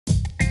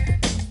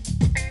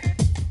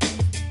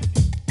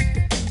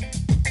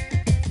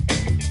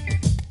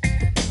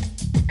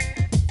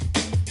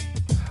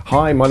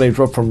Hi, my name's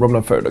Rob from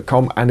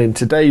robandphoto.com, and in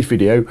today's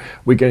video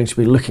we're going to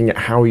be looking at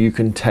how you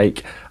can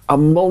take a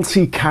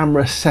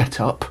multi-camera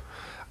setup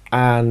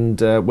and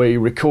where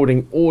you're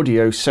recording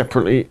audio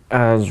separately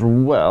as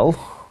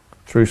well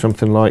through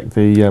something like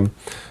the I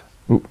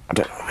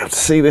don't know how to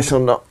see this or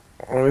not,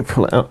 let me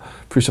pull it out,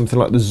 through something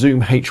like the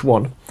Zoom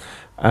H1.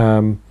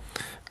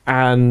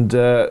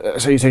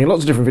 So you're taking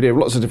lots of different video,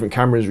 lots of different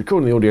cameras,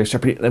 recording the audio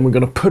separately, and then we're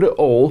going to put it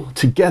all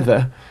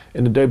together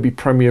in Adobe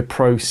Premiere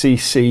Pro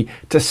CC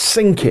to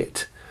sync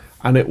it,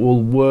 and it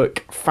will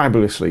work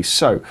fabulously.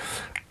 So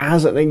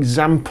as an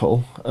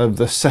example of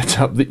the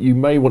setup that you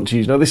may want to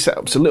use, now this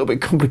setup's a little bit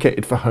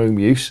complicated for home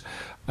use,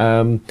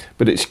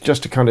 but it's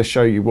just to kind of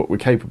show you what we're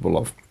capable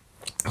of.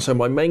 So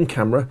my main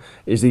camera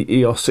is the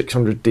EOS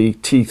 600D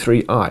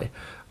T3i.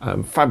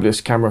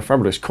 Fabulous camera,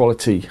 fabulous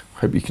quality.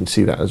 Hope you can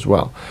see that as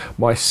well.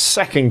 My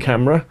second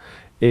camera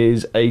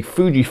is a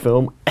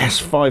Fujifilm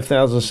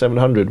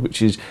S5700,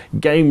 which is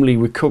gamely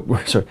recording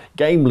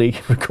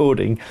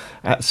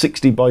at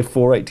 60 by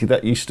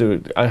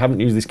 480. I haven't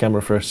used this camera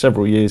for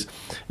several years.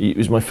 It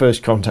was my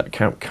first compact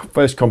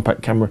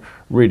camera,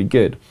 really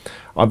good.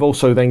 I've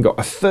also then got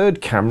a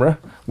third camera,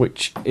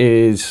 which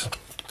is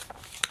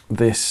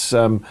this,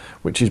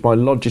 which is my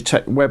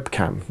Logitech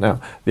webcam.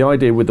 Now, the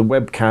idea with the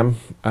webcam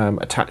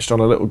attached on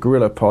a little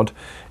Gorilla Pod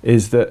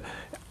is that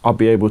I'll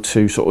be able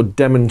to sort of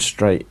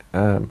demonstrate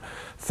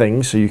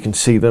things so you can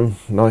see them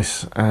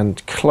nice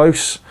and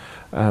close.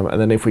 And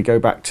then if we go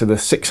back to the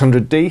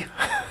 600D,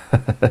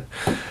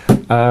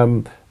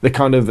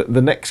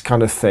 the next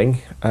kind of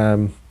thing,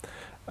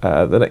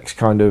 the next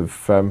kind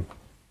of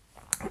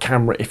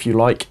camera, if you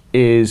like,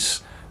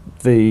 is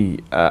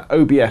the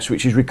OBS,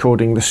 which is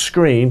recording the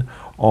screen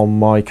on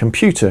my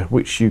computer,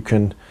 which you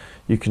can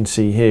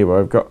see here, where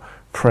I've got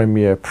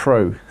Premiere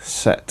Pro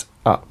set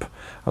up,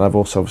 and I've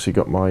also obviously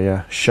got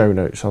my show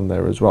notes on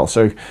there as well.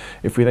 So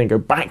if we then go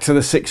back to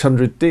the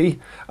 600D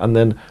and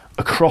then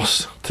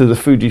across to the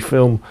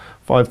Fujifilm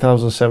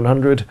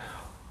 5700,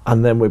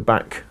 and then we're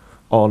back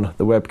on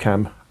the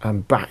webcam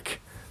and back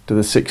to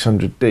the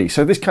 600D.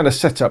 So this kind of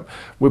setup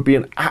would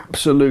be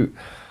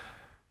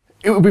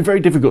it would be very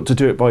difficult to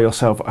do it by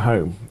yourself at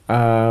home.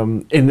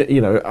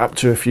 Up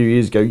to a few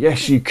years ago,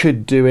 yes, you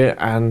could do it,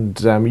 and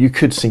you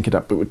could sync it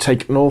up, but it would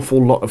take an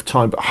awful lot of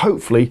time. But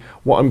hopefully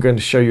what I'm going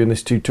to show you in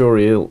this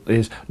tutorial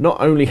is not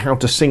only how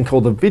to sync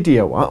all the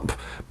video up,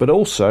 but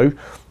also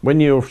when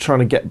you're trying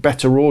to get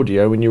better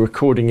audio, when you're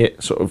recording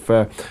it sort of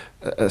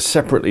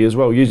separately as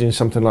well, using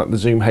something like the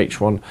Zoom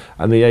H1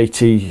 and the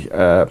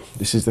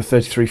this is the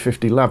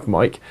 3350 lav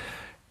mic.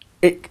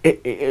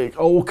 It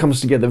all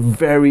comes together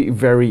very,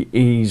 very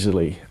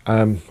easily.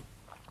 And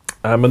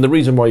the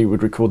reason why you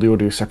would record the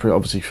audio separately,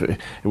 obviously,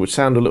 it would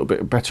sound a little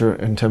bit better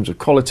in terms of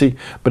quality,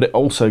 but it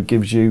also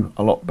gives you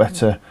a lot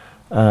better,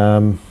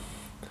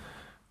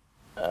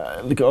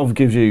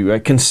 gives you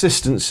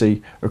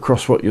consistency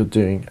across what you're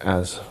doing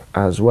as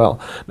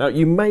well. Now,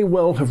 you may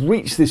well have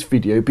reached this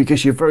video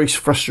because you're very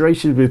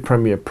frustrated with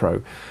Premiere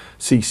Pro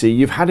CC.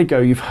 You've had a go,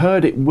 you've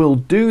heard it will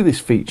do this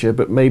feature,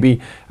 but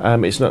maybe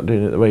it's not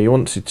doing it the way you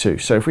want it to.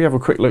 So if we have a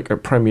quick look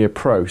at Premiere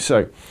Pro,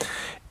 so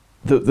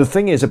the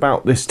thing is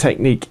about this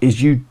technique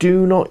is you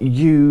do not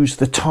use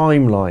the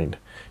timeline.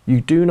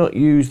 You do not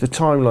use the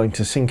timeline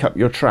to sync up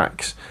your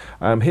tracks.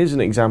 Here's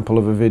an example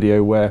of a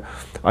video where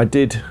I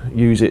did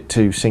use it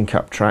to sync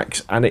up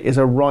tracks, and it is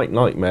a right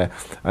nightmare.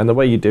 And the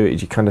way you do it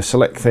is you kind of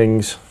select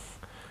things,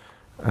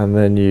 and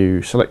then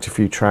you select a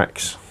few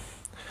tracks,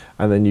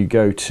 and then you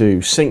go to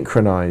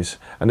synchronize,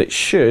 and it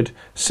should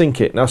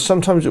sync it. Now,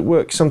 sometimes it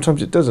works,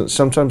 sometimes it doesn't.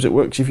 Sometimes it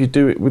works if you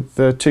do it with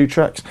 2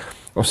 tracks.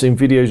 I've seen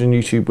videos on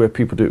YouTube where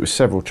people do it with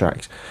several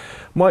tracks.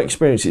 My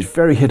experience is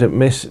very hit and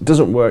miss. It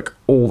doesn't work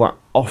all that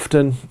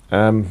often.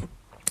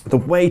 The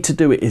way to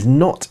do it is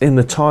not in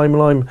the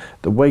timeline.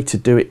 The way to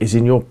do it is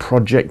in your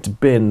project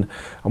bin.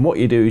 And what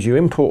you do is you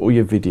import all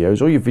your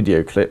videos, all your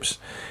video clips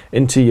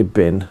into your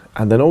bin,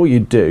 and then all you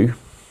do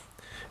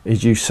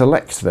is you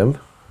select them,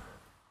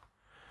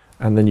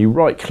 and then you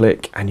right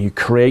click and you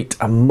create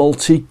a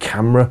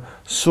multi-camera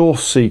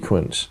source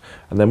sequence.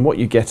 And then what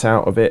you get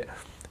out of it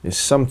is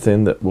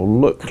something that will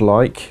look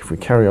like, if we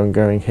carry on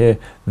going here,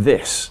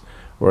 this,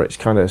 where it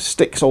kind of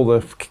sticks all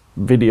the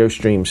video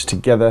streams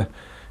together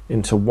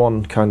into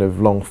one kind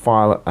of long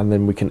file, and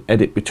then we can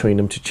edit between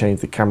them to change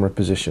the camera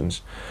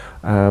positions.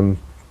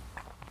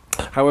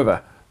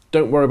 However,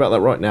 don't worry about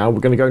that right now.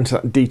 We're going to go into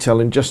that detail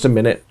in just a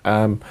minute.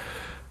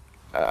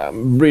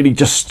 Really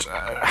just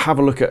have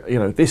a look at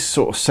this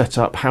sort of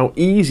setup, how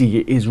easy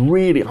it is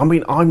really. I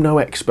mean, I'm no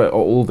expert at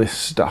all this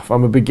stuff.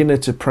 I'm a beginner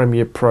to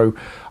Premiere Pro.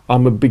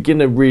 I'm a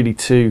beginner really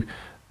to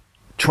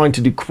trying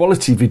to do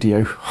quality video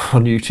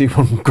on YouTube.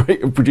 I'm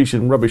great at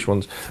producing rubbish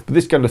ones, but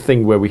this kind of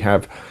thing where we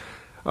have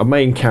a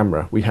main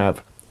camera, we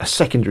have a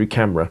secondary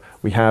camera,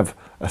 we have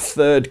a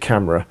third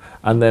camera,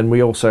 and then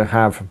we also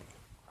have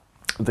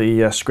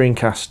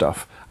screencast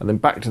stuff and then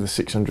back to the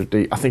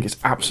 600D. I think it's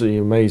absolutely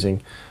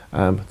amazing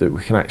that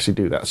we can actually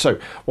do that. So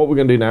what we're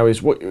going to do now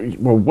is what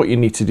you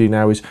need to do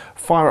now is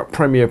fire up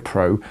Premiere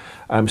Pro,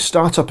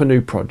 start up a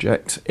new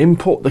project,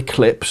 import the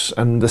clips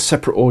and the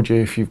separate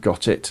audio if you've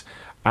got it,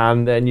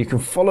 and then you can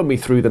follow me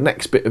through the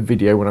next bit of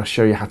video when I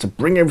show you how to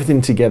bring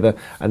everything together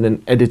and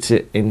then edit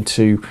it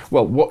into,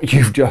 well, what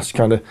you've just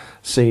kind of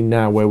seen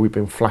now, where we've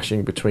been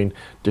flashing between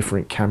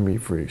different camera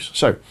views.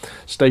 So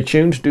stay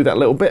tuned, do that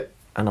little bit,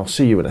 and I'll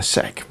see you in a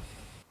sec.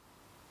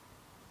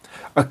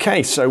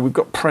 Okay, so we've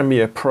got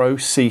Premiere Pro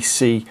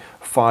CC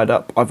fired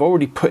up. I've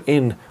already put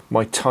in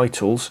my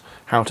titles,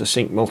 how to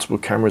sync multiple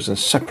cameras and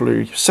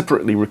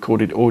separately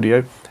recorded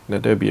audio in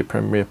Adobe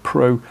Premiere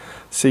Pro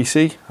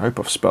CC. I hope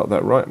I've spelled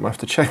that right. I might have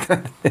to check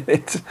that in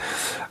it.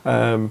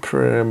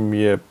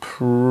 Premiere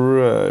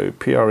Pro,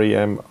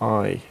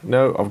 P-R-E-M-I.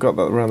 No, I've got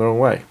that around the wrong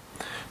way.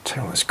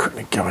 So let's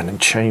quickly go in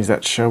and change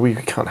that, shall we?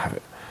 We can't have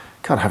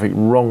it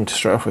wrong to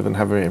start off with and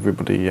have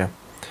everybody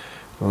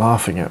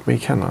laughing at me,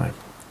 can I?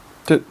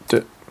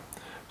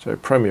 So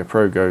Premiere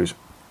Pro goes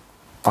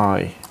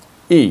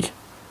I-E.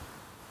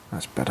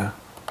 That's better.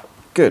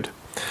 Good.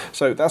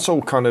 So that's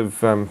all kind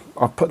of,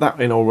 I've put that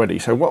in already.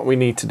 So what we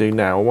need to do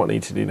now,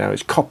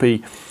 is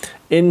copy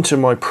into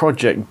my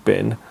project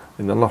bin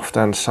in the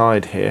left-hand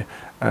side here,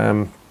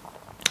 all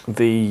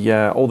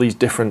these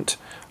different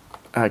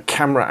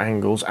camera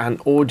angles and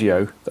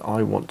audio that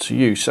I want to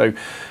use. So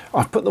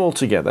I've put them all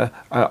together.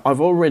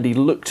 I've already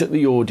looked at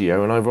the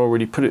audio and I've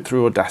already put it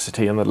through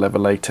Audacity and the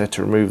Levelator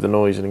to remove the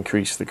noise and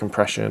increase the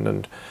compression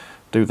and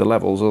do the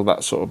levels, all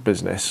that sort of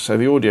business. So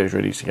the audio is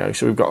ready to go.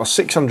 So we've got a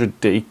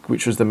 600D,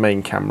 which was the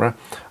main camera.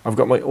 I've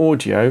got my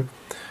audio.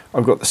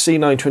 I've got the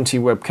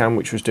C920 webcam,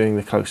 which was doing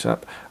the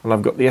close-up, and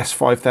I've got the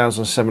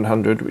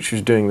S5700, which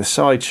was doing the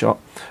side shot,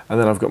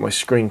 and then I've got my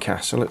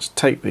screencast. So let's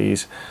take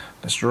these,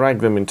 let's drag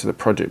them into the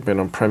project bin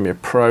on Premiere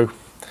Pro,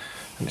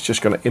 and it's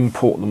just going to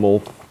import them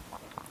all,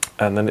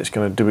 and then it's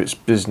going to do its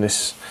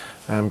business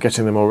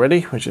getting them all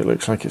ready, which it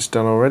looks like it's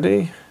done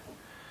already.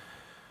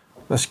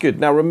 That's good.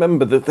 Now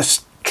remember that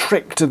the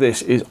trick to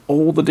this is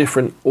all the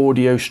different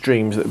audio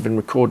streams that have been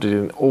recorded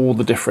in all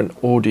the different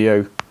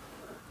video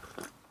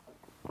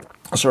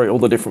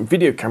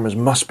cameras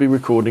must be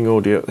recording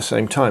audio at the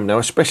same time. Now,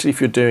 especially if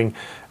you're doing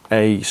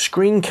a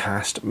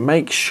screencast,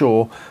 make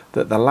sure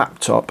that the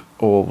laptop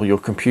or your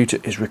computer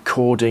is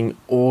recording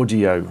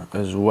audio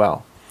as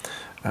well.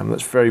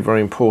 That's very,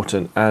 very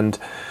important. And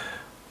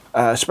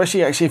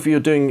especially actually if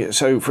you're doing,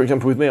 so for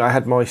example with me, I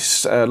had my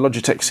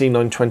Logitech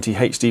C920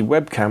 HD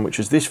Webcam, which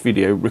was this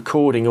video,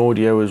 recording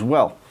audio as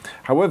well.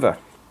 However,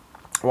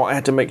 what I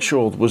had to make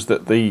sure was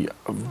that the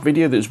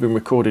video that's been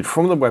recorded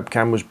from the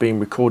webcam was being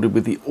recorded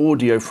with the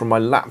audio from my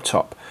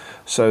laptop,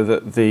 so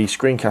that the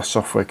screencast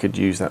software could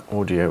use that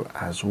audio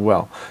as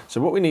well. So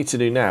what we need to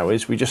do now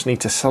is we just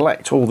need to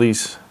select all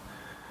these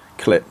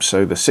clips.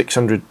 So the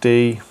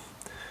 600D,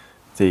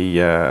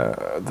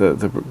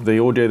 the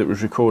audio that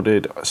was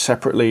recorded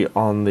separately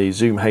on the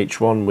Zoom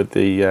H1 with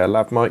the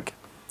lav mic,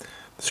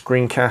 the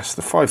screencast,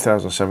 the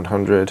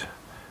 5700,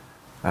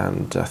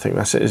 and I think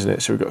that's it, isn't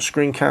it? So we've got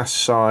screencast,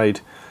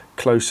 side,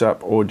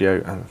 close-up,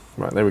 audio, and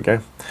right, there we go.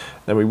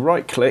 Then we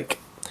right-click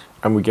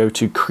and we go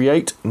to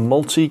Create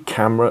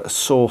Multi-Camera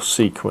Source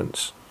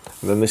Sequence.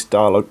 And then this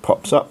dialog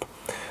pops up.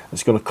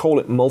 It's going to call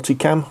it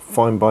multicam,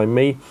 fine by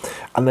me.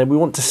 And then we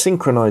want to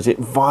synchronize it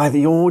via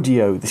the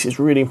audio. This is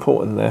really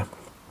important there.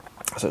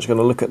 So it's going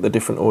to look at the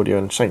different audio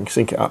and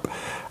sync it up.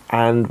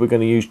 And we're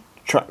going to use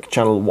track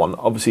channel 1.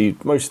 Obviously,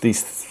 most of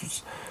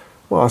these,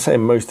 well, I say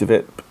most of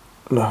it,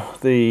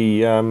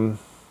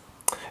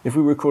 if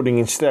we're recording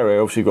in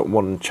stereo, obviously you've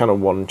got channel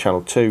 1 and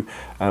channel 2,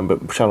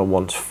 but channel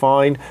 1's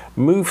fine.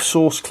 Move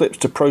source clips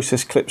to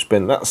process clips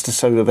bin. That's to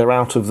so that they're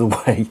out of the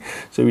way,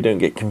 so we don't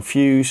get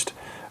confused.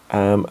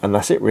 And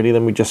that's it really.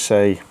 Then we just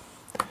say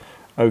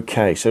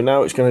okay. So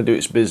now it's going to do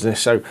its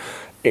business. So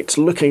it's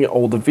looking at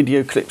all the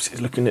video clips,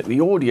 it's looking at the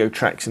audio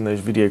tracks in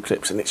those video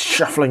clips, and it's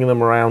shuffling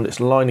them around,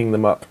 it's lining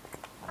them up.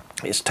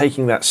 It's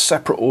taking that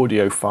separate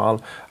audio file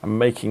and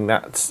making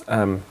that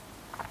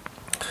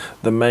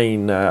the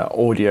main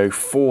audio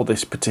for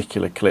this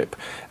particular clip,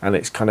 and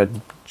it's kind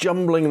of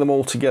jumbling them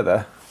all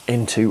together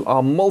into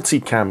our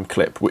multicam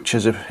clip, which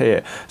is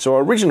here. So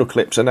our original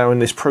clips are now in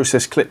this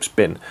process clips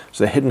bin,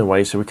 so they're hidden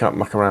away so we can't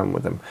muck around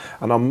with them.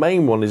 And our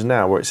main one is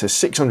now where it says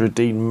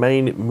 600D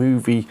main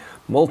movie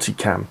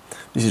multicam.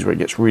 This is where it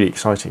gets really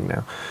exciting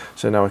now.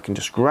 So now I can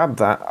just grab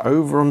that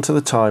over onto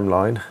the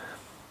timeline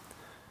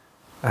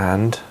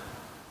and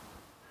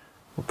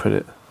we'll put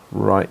it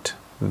right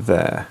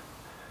there.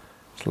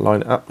 Just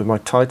line it up with my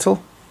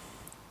title.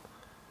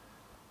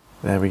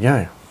 There we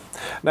go.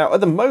 Now at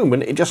the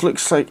moment it just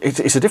looks like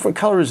it's a different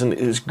colour, isn't it?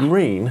 It's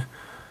green,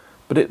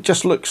 but it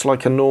just looks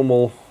like a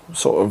normal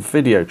sort of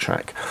video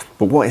track.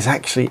 But what is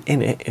actually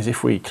in it is,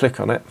 if we click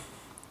on it,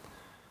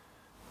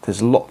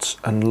 there's lots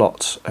and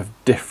lots of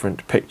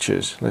different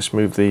pictures. Let's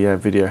move the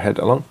video head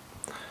along.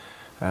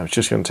 It's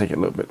just going to take a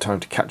little bit of time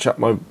to catch up.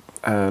 My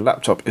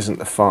laptop isn't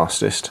the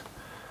fastest,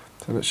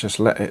 So let's just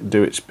let it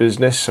do its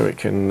business so it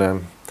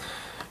can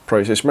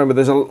process. Remember,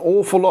 there's an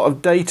awful lot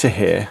of data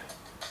here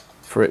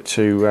for it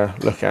to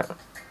look at.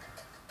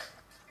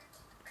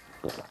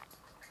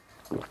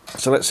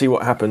 So let's see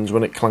what happens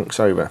when it clunks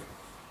over.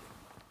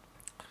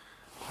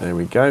 There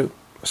we go.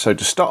 So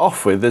to start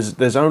off with,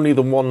 there's only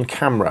the one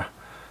camera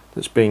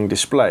that's being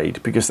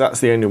displayed because that's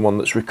the only one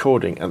that's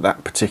recording at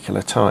that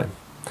particular time.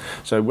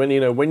 So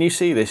when you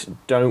see this,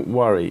 don't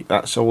worry.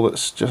 That's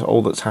just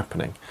all that's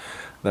happening.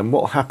 Then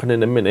what will happen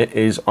in a minute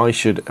is I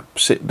should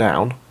sit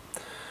down,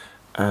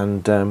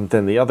 and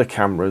then the other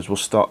cameras will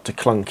start to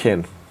clunk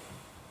in.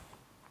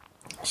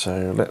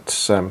 So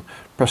let's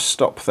press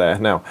stop there.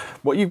 Now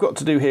what you've got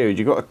to do here is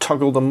you've got to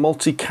toggle the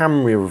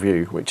multi-camera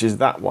view, which is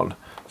that one.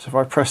 So if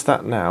I press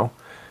that now,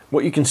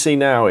 what you can see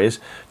now is,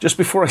 just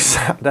before I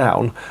sat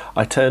down,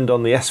 I turned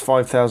on the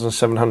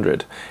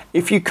S5700.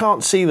 If you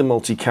can't see the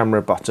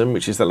multi-camera button,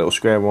 which is that little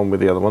square one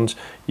with the other ones,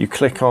 you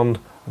click on,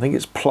 I think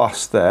it's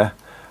plus there,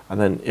 and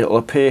then it'll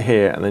appear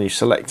here, and then you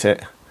select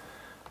it,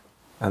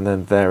 and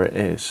then there it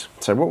is.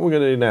 So what we're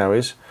going to do now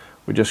is,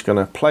 we're just going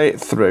to play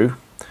it through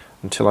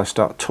until I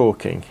start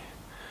talking.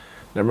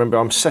 Now remember,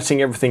 I'm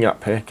setting everything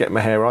up here, get my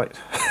hair right.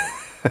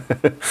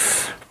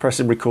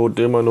 Pressing record,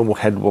 doing my normal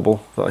head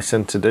wobble that I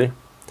tend to do.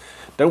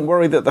 Don't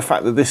worry that the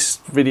fact that this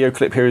video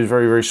clip here is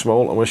very, very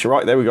small. Unless you're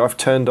right, there we go. I've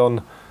turned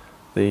on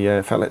the,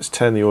 in fact, let's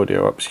turn the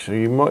audio up so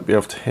you might be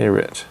able to hear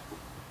it.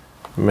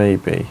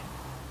 Maybe.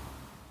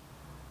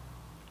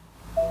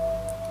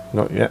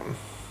 Not yet.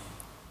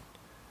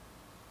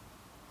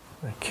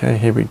 Okay,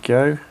 here we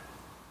go.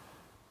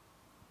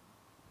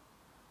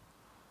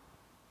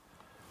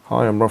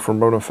 Hi, I'm Rob from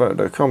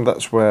RobinPhoto.com.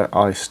 That's where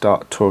I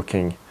start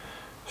talking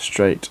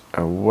straight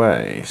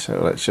away.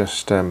 So let's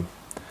just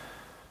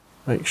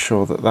make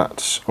sure that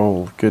that's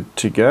all good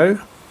to go,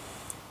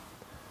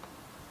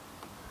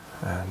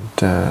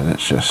 and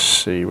let's just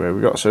see where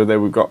we got. So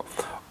there we've got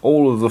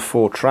all of the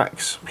 4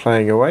 tracks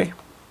playing away.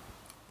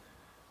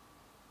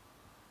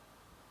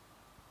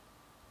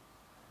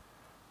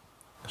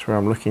 That's where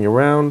I'm looking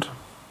around.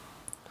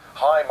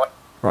 Hi,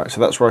 right, so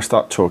that's where I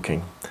start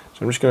talking. So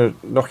I'm just going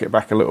to knock it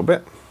back a little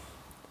bit.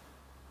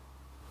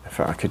 In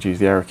fact, I could use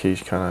the arrow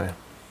keys, can't I?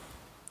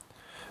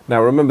 Now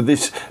remember,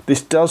 this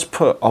does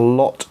put a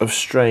lot of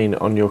strain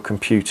on your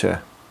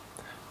computer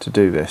to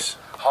do this.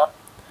 So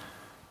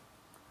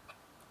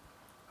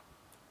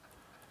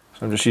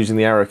I'm just using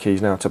the arrow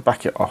keys now to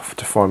back it off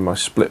to find my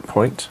split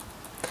point.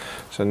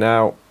 So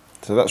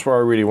that's where I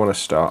really want to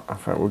start. In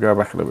fact, we'll go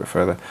back a little bit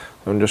further.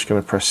 So I'm just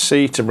going to press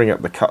C to bring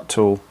up the cut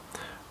tool,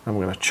 and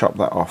we're going to chop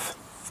that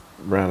off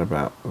round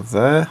about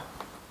there.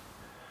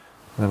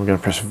 And then we're going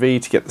to press V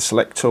to get the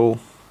select tool,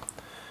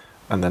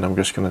 and then I'm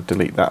just going to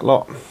delete that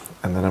lot.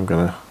 And then I'm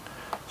going to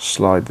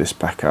slide this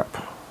back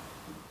up.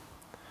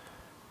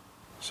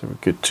 So we're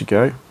good to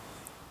go. In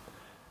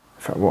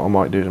fact, what I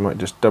might do is I might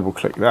just double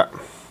click that,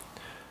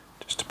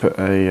 just to put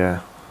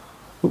a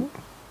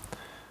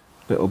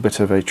little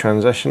bit of a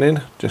transition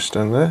in, just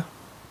down there.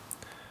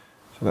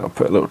 So that'll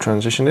put a little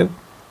transition in.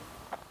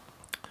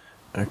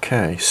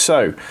 Okay,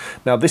 so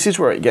now this is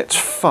where it gets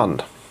fun.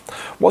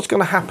 What's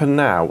going to happen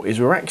now is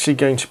we're actually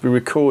going to be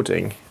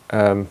recording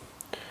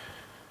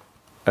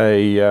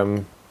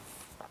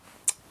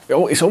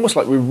it's almost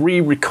like we're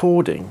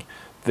re-recording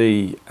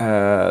the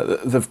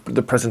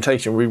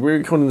presentation. We're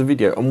re-recording the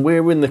video, and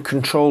we're in the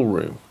control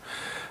room.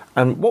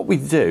 And what we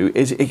do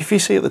is, if you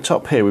see at the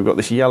top here, we've got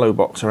this yellow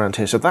box around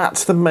here. So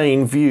that's the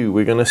main view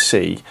we're going to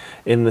see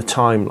in the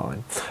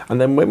timeline.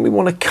 And then when we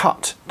want to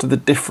cut to the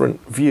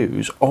different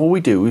views, all we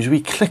do is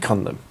we click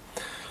on them.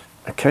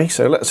 Okay,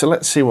 so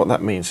let's see what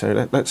that means.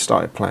 So let's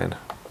start it playing.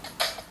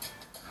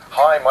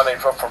 Hi, my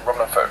name's Rob from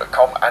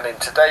RobinPhoto.com, and in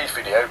today's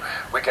video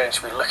we're going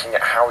to be looking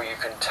at how you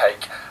can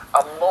take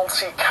a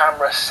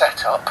multi-camera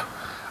setup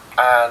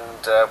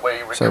and where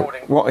you're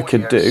recording what I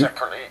could do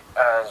separately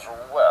as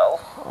well.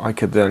 I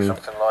could then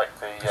like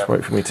just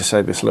wait for me to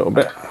say this a little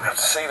bit. You have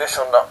to see this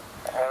on the.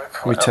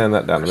 Let me turn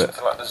that down a bit.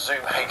 Something like the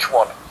Zoom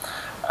H1,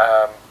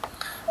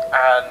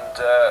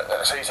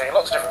 so you're taking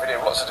lots of different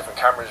video, lots of different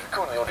cameras,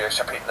 recording the audio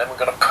separately, and then we're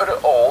going to put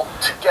it all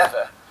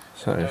together.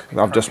 So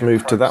I've just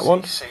moved to that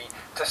one.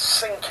 To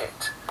sync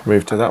it.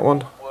 Move to that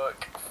one.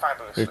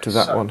 Move to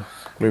that one.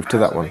 Move to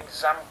that one. An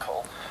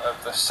example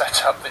of the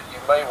setup that you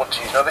may want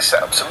to use. Now this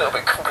setup's a little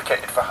bit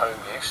complicated for home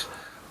use,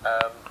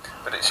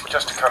 but it's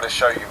just to kind of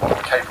show you what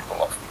we're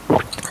capable of.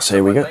 So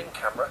here we go. My main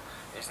camera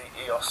is the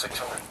EOS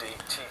 600D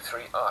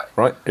T3i.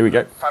 Right, here we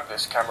go.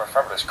 Fabulous camera,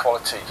 fabulous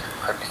quality.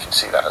 Hope you can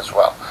see that as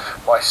well.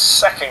 My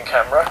second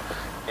camera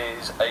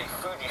is a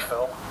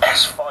Fujifilm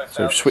S5700.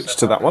 So we've switched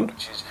to that one.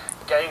 Which is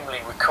gamely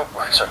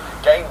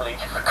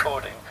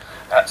recording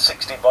at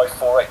 60 by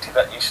 480.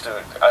 That used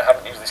to. I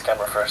haven't used this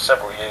camera for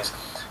several years.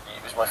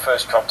 It was my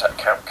first compact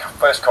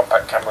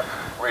camera.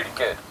 Really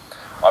good.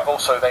 I've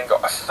also then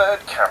got a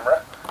third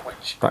camera,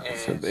 which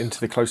is into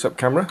the close-up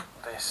camera.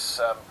 This.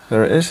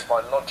 There it is.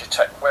 My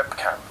Logitech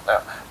webcam.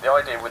 Now, the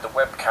idea with the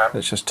webcam.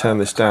 Let's just turn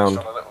this down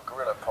on a little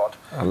gorilla pod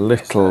a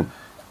little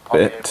I'll be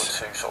able bit.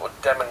 to sort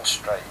of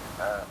demonstrate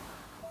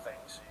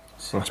things. So you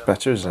can nice. That's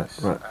better, isn't it?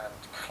 Right. And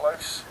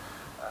close.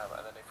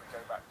 And then if we go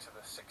back to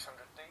the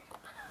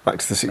 600D. Back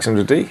to the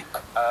 600D.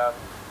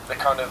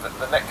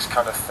 The next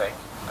kind of thing,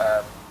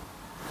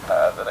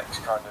 the next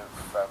kind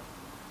of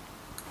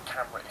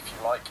camera, if you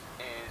like,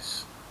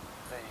 is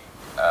the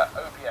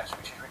OBS,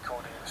 which is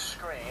recording the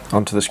screen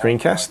onto the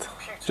screencast.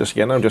 Just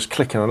again, I'm just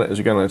clicking on it as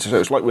we go on. So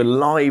it's like we're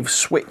live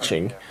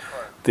switching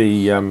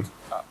the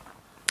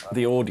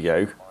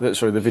audio, the video.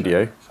 So if we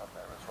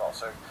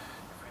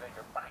then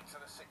go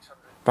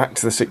back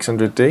to the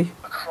 600D.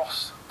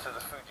 Across to the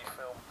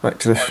Fujifilm Back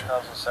to the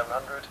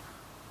 5700,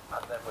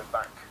 and then we're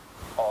back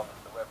on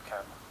the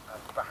webcam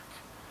and back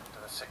to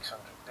the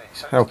 600D.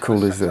 So how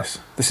cool is this?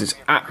 This is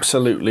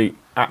absolutely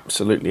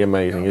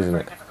amazing, isn't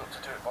it?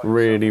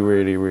 Really,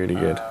 really, really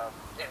good. Up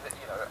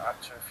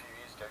to a few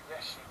years ago,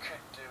 yes, you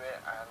could do it,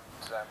 and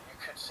you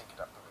could sync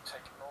it up, but it would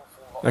take an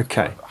awful lot.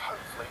 Okay. But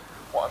hopefully,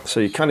 so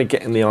you're kind of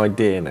getting the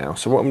idea now.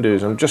 So what I'm doing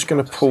is I'm just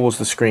going to pause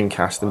the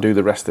screencast and do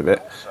the rest of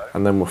it,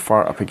 and then we'll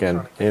fire it up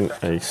again in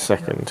a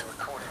second.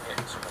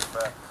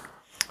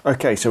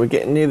 Okay, so we're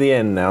getting near the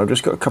end now. I've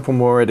just got a couple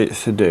more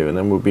edits to do, and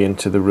then we'll be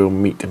into the real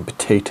meat and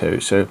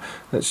potatoes. So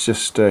let's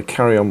just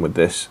carry on with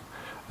this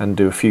and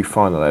do a few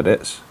final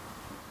edits.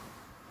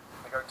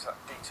 I'll go into that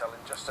detail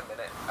in just a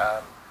minute.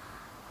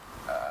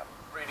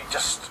 Really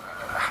just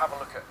have a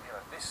look at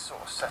this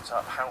sort of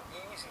setup, how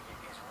easy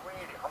it is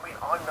really. I mean,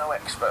 I'm no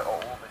expert at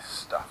all this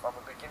stuff. I'm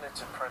a beginner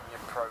to Premiere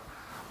Pro.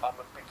 I'm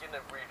a beginner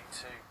really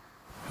to...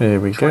 Here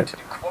we go.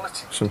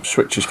 Some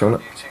switches coming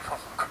up. Producing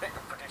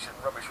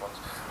rubbish ones.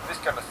 This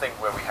kind of thing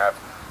where we have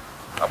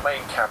a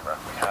main camera,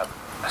 we have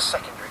a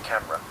secondary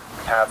camera,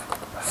 we have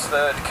a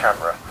third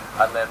camera,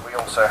 and then we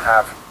also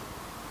have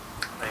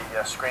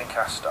the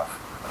screencast stuff,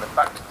 and then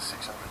back to the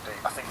 600D.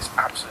 I think it's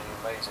absolutely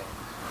amazing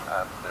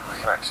that we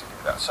can actually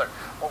do that. So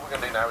what we're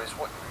going to do now is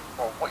what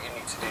you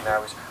need to do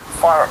now is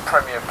fire up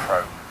Premiere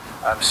Pro,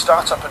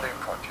 start up a new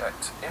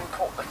project,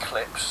 import the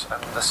clips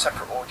and the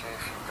separate audio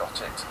if you've got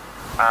it,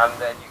 and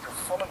then you can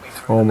follow me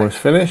through. Almost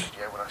finished.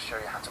 When I show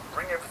you how to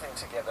bring everything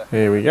together.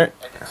 Here we go.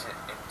 Edit it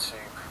into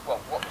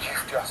what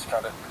you've just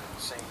kind of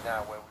seen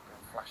now, where we've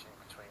been flashing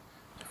between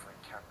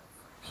different camera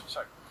views.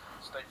 So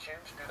stay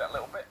tuned, do that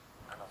little bit,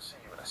 and I'll see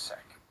you in a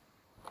sec.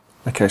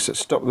 Okay, so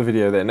stop the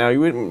video there. Now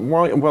you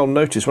might well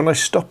notice when I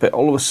stop it,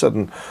 all of a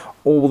sudden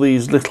all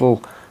these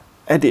little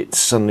edits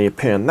suddenly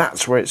appear, and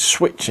that's where it's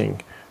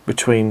switching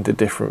between the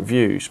different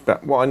views.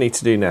 But what I need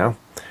to do now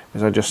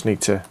is I just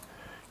need to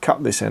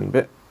cut this end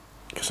bit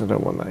because I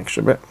don't want that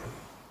extra bit.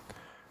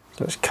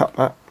 So let's cut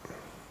that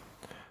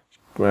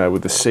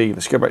with the C.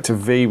 Let's go back to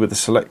V with the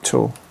select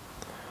tool.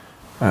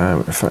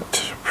 In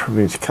fact,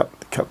 probably need to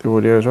cut the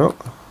audio as well.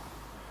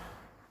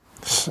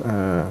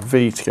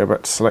 V to go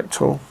back to select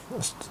tool.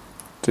 Let's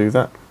do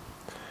that.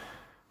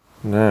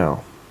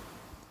 Now,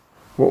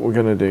 what we're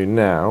going to do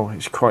now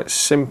is quite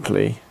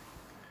simply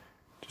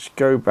just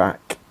go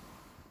back,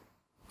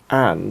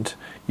 and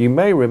you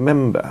may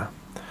remember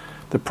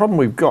the problem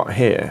we've got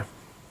here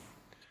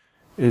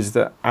is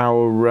that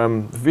our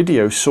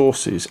video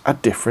sources are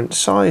different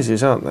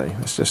sizes, aren't they?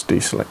 Let's just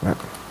deselect that.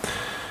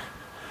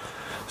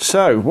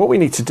 So what we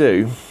need to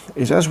do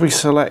is, as we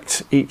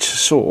select each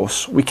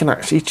source, we can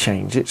actually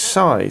change its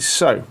size.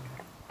 So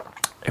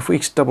if we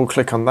double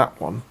click on that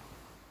one,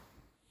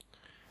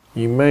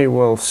 you may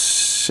well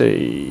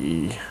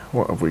see,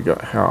 what have we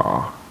got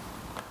here?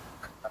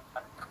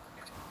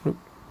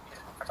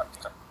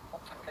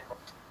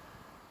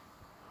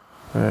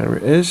 There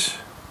it is.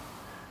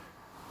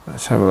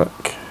 Let's have a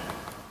look.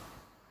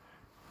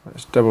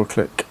 Let's double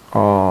click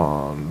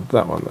on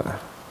that one there,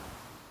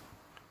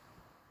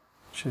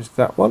 which is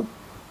that one,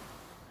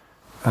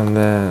 and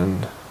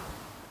then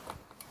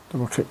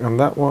double click on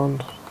that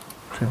one,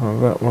 click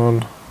on that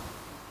one.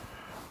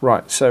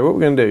 Right, so what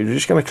we're going to do is we're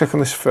just going to click on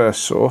this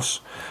first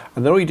source,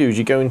 and then all you do is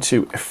you go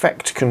into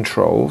Effect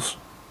Controls.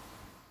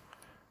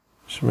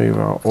 Just move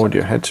our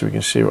audio head so we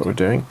can see what we're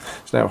doing.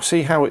 So now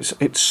see how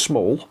it's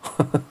small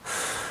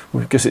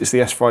because it's the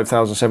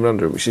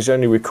S5700, which is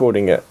only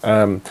recording at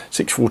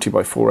 640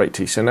 by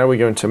 480. So now we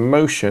go into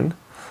Motion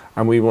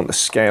and we want to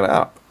scale it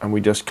up, and we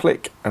just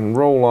click and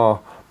roll our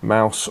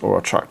mouse or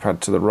our trackpad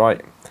to the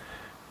right,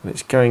 and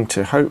it's going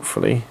to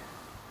hopefully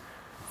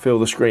fill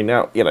the screen.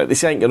 Now,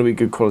 this ain't going to be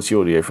good quality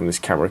audio from this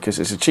camera because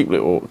it's a cheap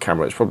little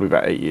camera. It's probably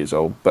about 8 years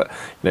old, but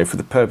for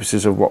the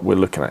purposes of what we're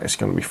looking at, it's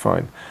going to be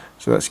fine.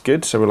 So that's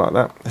good. So we're like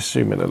that. Let's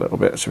zoom in a little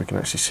bit so we can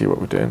actually see what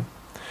we're doing.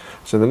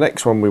 So the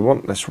next one we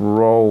want, let's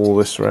roll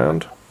this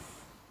around.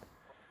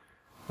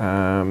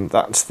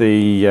 That's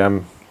the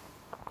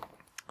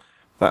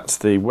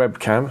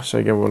webcam. So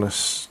again, we want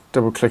to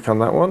double click on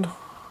that one,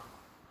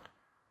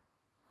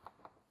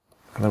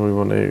 and then we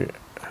want to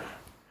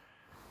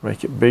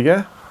make it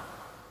bigger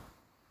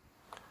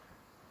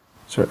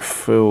so it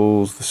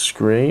fills the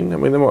screen. I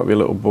mean, there might be a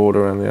little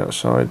border around the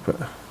outside, but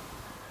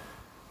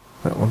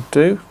that will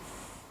do.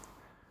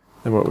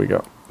 Then what we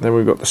got? Then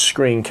we've got the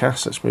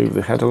screencast. Let's move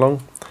the head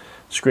along.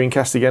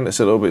 Screencast again, it's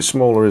a little bit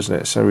smaller, isn't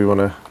it? So we want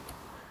to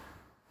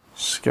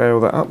scale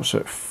that up so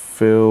it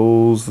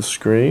fills the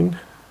screen.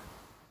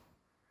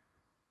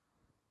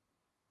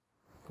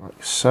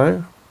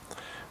 so.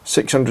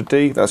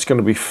 600D, that's going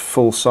to be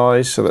full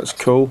size, so that's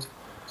cool.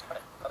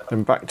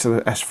 Then back to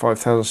the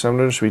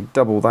S5700, so we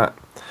double that.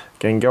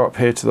 Again, go up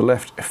here to the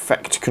left,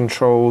 effect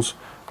controls,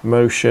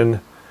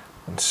 motion,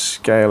 and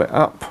scale it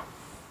up.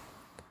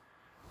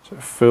 So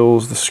it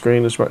fills the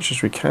screen as much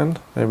as we can.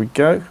 There we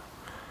go.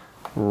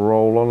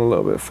 Roll on a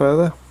little bit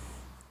further.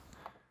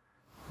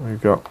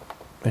 We've got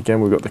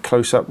the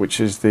close-up, which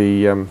is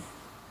the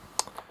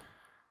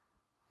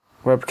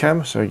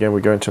webcam. So again,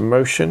 we go into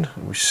motion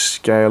and we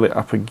scale it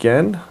up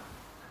again.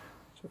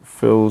 So it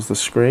fills the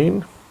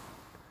screen.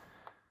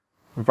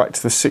 We're back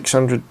to the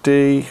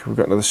 600D. We've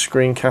got another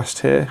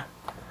screencast here.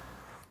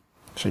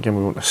 So again,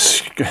 we want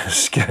to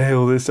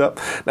scale this up.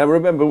 Now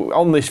remember,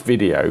 on this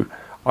video,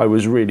 I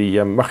was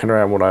really mucking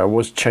around when I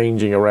was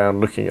changing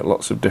around, looking at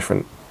lots of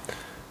different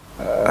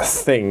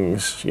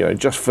things, you know,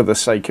 just for the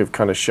sake of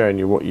kind of showing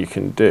you what you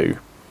can do.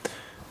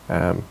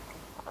 You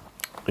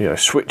know,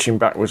 switching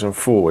backwards and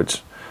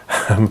forwards,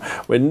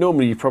 when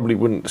normally you probably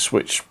wouldn't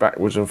switch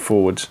backwards and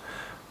forwards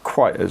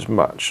quite as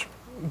much.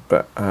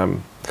 But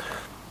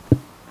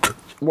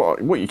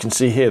what you can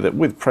see here, that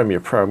with Premiere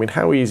Pro, I mean,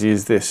 how easy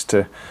is this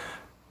to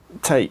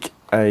take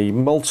a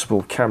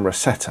multiple camera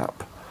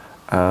setup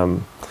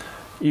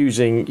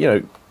using, you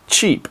know,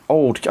 cheap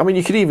old, I mean,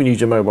 you could even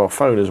use your mobile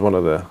phone as one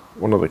of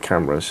the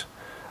cameras,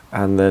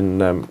 and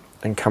then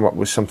and come up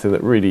with something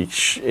that really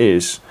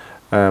is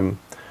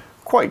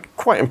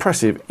quite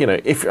impressive. You know,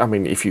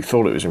 if you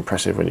thought it was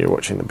impressive when you're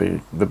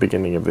watching the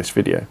beginning of this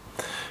video.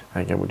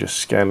 Again, we're just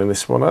scaling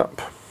this one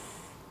up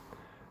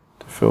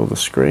to fill the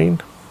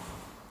screen,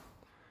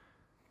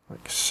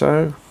 like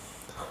so.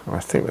 I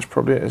think that's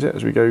probably it, is it?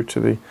 As we go to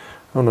the,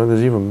 oh no,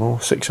 there's even more,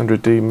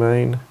 600D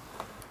main.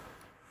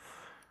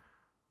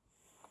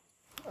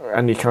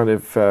 And you kind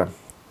of,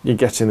 you're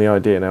getting the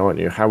idea now, aren't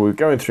you? How we're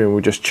going through and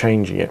we're just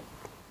changing it.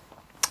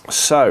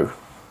 So,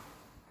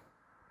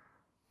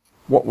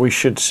 what we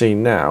should see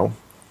now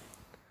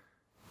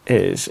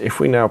is, if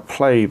we now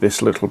play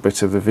this little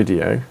bit of the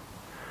video,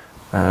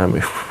 this is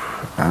the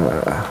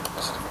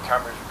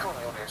camera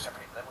recording the audio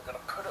separately, then we're going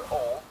to put it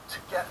all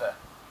together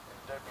in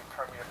Adobe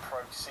Premiere Pro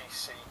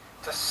CC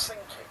to sync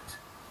it,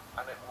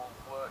 and it will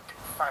work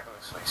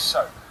fabulously.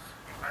 So,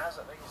 as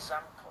an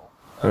example,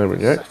 there we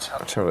go.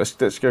 So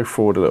let's go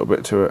forward a little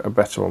bit to a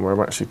better one where I'm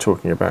actually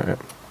talking about it.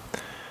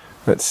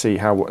 Let's see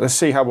how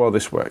well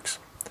this works.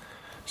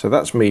 So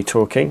that's me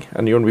talking,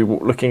 and you want to be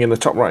looking in the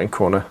top right hand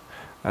corner.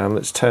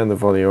 Let's turn the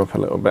volume up a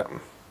little bit,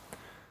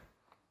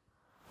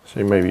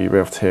 so maybe you'll be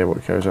able to hear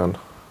what goes on.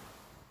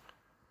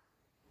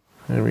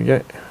 There we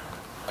go.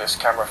 This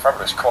camera,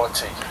 fabulous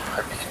quality.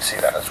 Hope you can see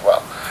that as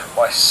well.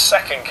 My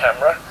second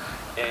camera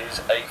is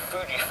a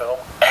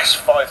Fujifilm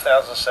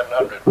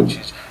S5700, which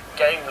is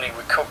gamely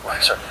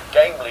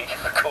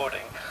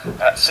recording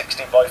at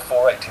 60 by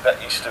 480.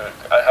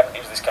 I haven't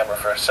used this camera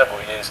for several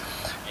years.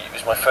 It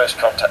was my first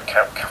compact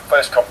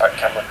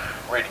camera,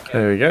 really good.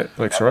 There we go.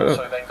 Looks right. I've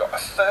also then got a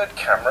third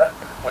camera,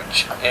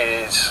 which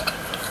is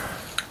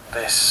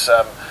this,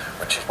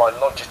 which is my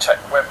Logitech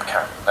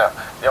webcam. Now,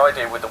 the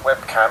idea with the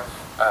webcam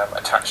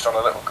attached on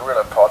a little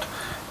Gorilla Pod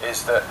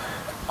is that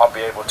I'll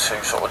be able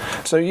to sort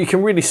of. So you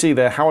can really see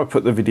there how I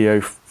put the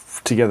video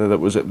together that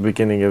was at the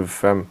beginning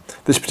of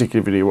this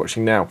particular video you're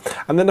watching now.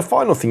 And then the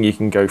final thing you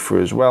can go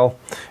through as well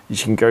is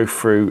you can go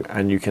through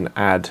and you can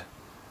add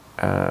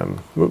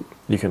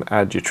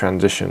your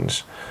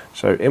transitions.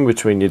 So in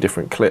between your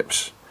different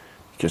clips,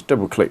 you just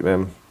double click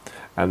them,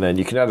 and then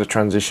you can add a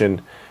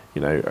transition,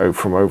 you know,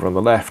 from over on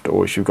the left,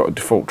 or if you've got a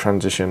default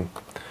transition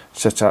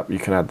set up, you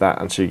can add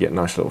that, and so you get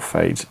nice little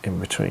fades in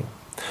between.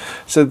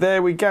 So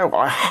there we go.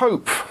 I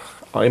hope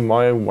in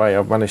my own way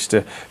I've managed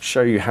to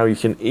show you how you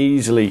can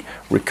easily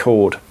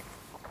record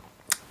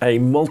a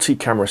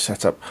multi-camera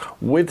setup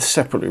with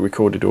separately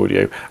recorded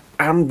audio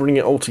and bring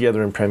it all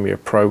together in Premiere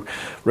Pro.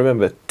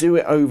 Remember, do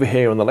it over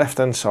here on the left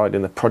hand side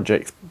in the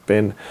project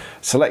bin.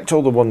 Select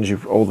all the ones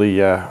all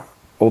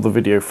the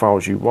video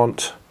files you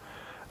want,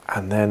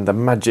 and then the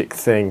magic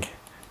thing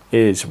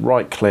is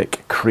right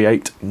click,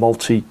 create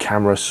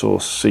multi-camera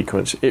source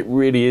sequence. It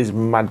really is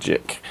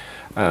magic.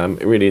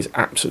 It really is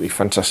absolutely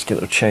fantastic.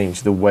 It'll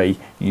change the way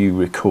you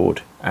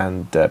record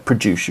and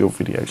produce your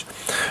videos.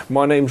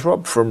 My name's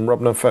Rob from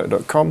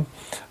robnunphoto.com,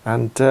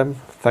 and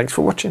thanks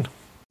for watching.